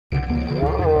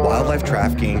Wildlife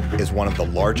trafficking is one of the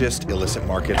largest illicit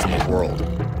markets in the world.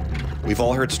 We've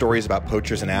all heard stories about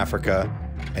poachers in Africa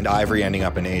and ivory ending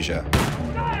up in Asia.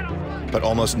 But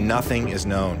almost nothing is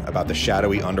known about the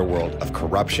shadowy underworld of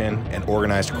corruption and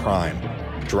organized crime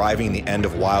driving the end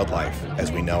of wildlife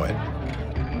as we know it.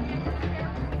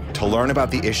 To learn about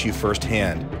the issue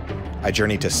firsthand, I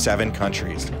journeyed to 7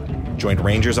 countries, joined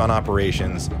rangers on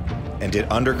operations, and did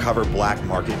undercover black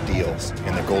market deals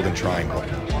in the Golden Triangle.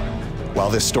 While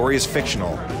this story is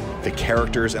fictional, the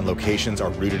characters and locations are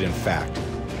rooted in fact.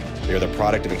 They are the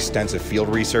product of extensive field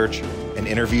research and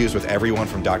interviews with everyone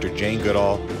from Dr. Jane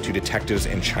Goodall to detectives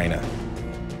in China.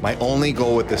 My only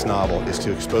goal with this novel is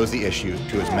to expose the issue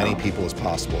to as many people as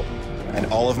possible, and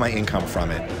all of my income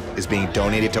from it is being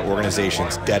donated to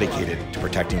organizations dedicated to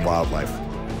protecting wildlife.